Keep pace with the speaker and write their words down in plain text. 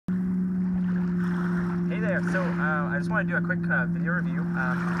I just want to do a quick video review.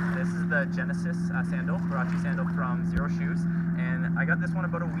 This is the Genesis sandal, Huarache sandal from Xero Shoes, and I got this one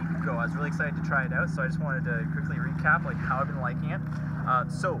about a week ago. I was really excited to try it out, so I just wanted to quickly recap like how I've been liking it.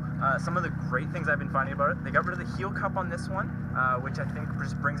 Some of the great things I've been finding about it: they got rid of the heel cup on this one, which I think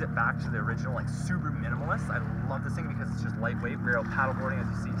just brings it back to the original, like super minimalist. I love this thing because it's just lightweight, real paddleboarding as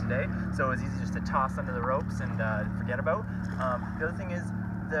you see today. So it's easy just to toss under the ropes and forget about. The other thing is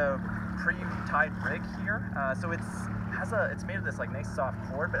the pre-tied rig here, so it's made of this like nice soft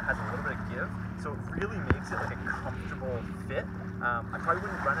cord, but it has a little bit of give, so it really makes it like a comfortable fit. I probably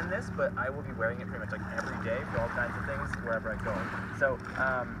wouldn't run in this, but I will be wearing it pretty much like every day for all kinds of things wherever I go. So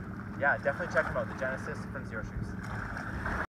yeah, definitely check them out, the Genesis from Xero Shoes.